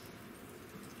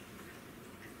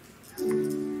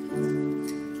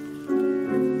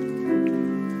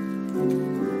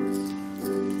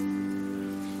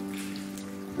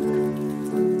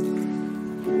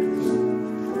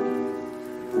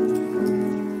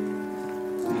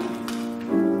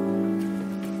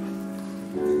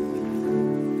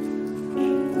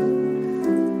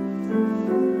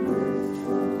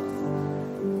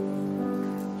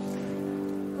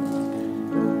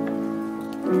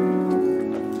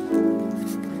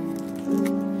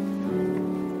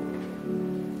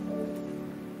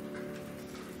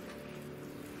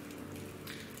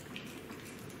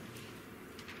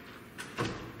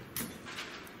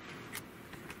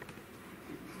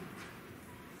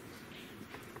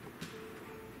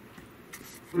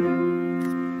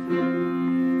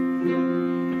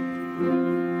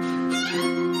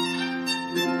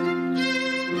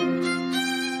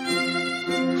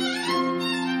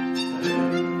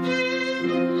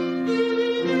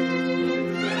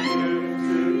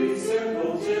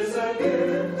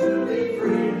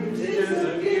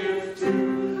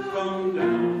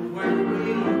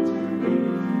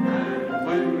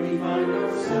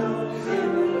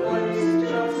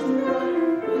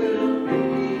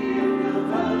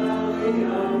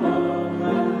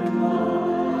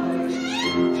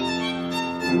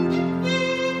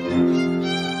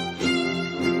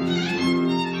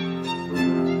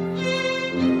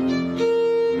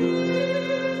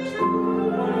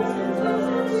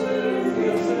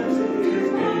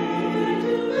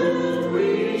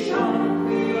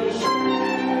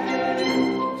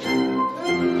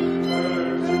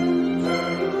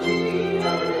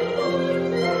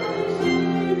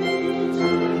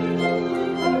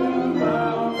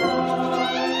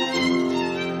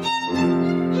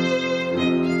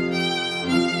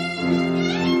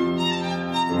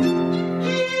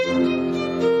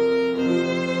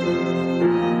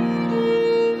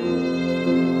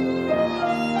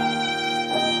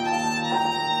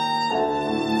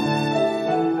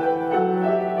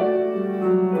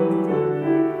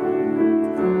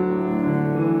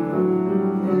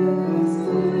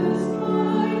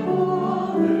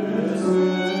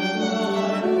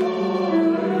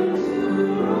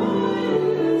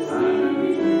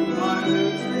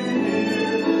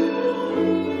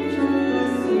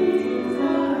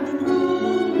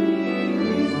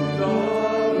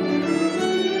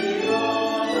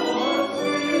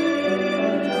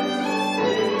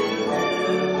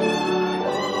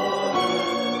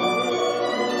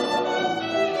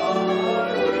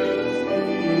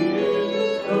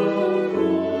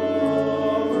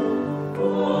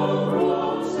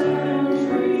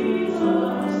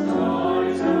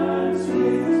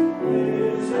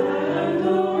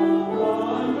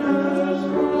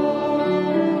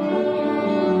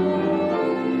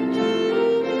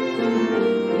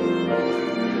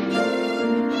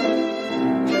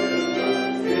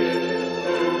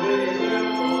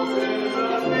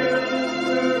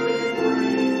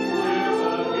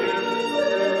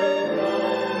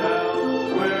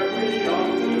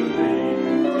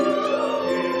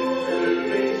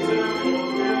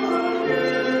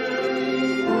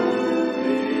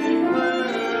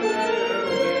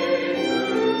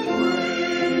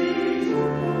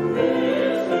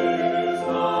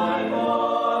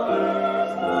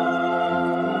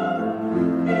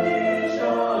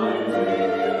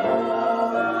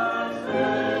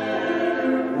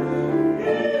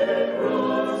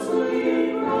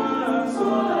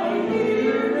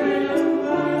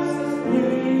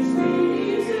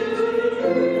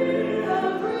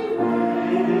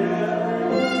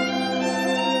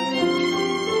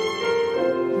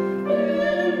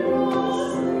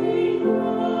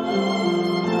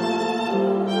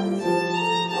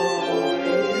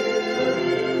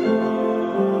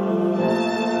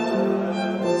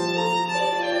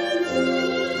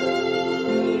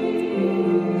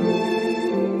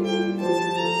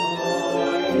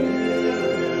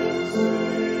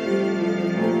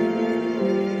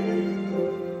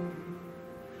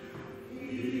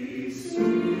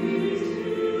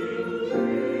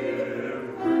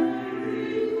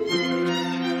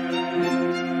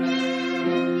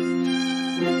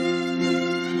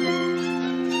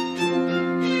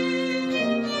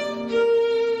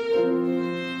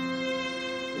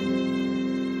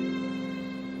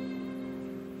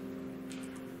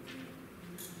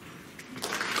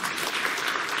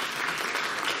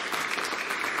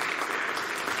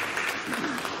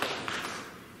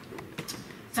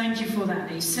 Thank you for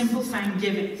that. A simple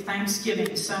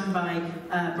thanksgiving sung by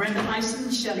Brenda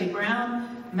Eisen, Shelley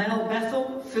Brown, Mel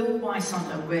Bethel, Phil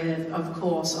Weisander, with, of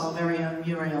course, our very own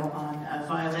Muriel on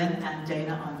violin and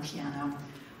Dana on piano.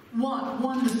 What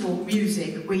wonderful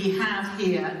music we have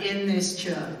here in this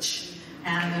church.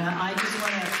 And I just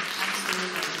want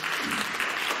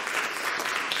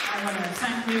to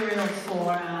thank Muriel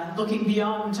for looking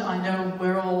beyond. I know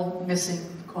we're all missing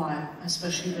the choir,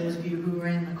 especially those of you who are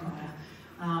in the choir.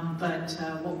 But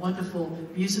what wonderful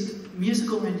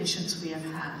musical renditions we have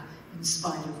had in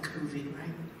spite of COVID,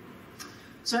 right?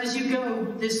 So as you go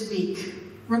this week,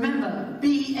 remember,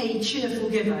 be a cheerful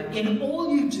giver in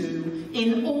all you do,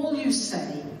 in all you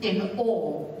say, in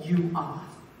all you are.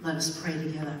 Let us pray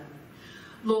together.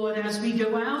 Lord, as we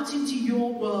go out into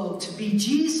your world to be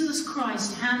Jesus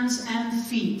Christ's hands and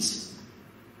feet,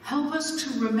 help us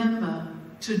to remember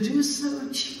to do so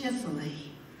cheerfully.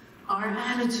 Our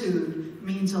attitude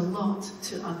means a lot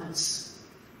to others.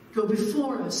 Go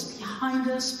before us, behind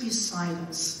us, beside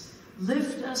us.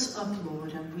 Lift us up,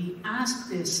 Lord, and we ask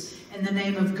this in the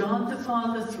name of God the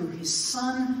Father, through his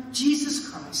Son, Jesus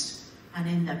Christ, and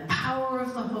in the power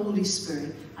of the Holy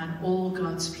Spirit, and all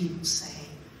God's people say,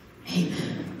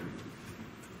 Amen.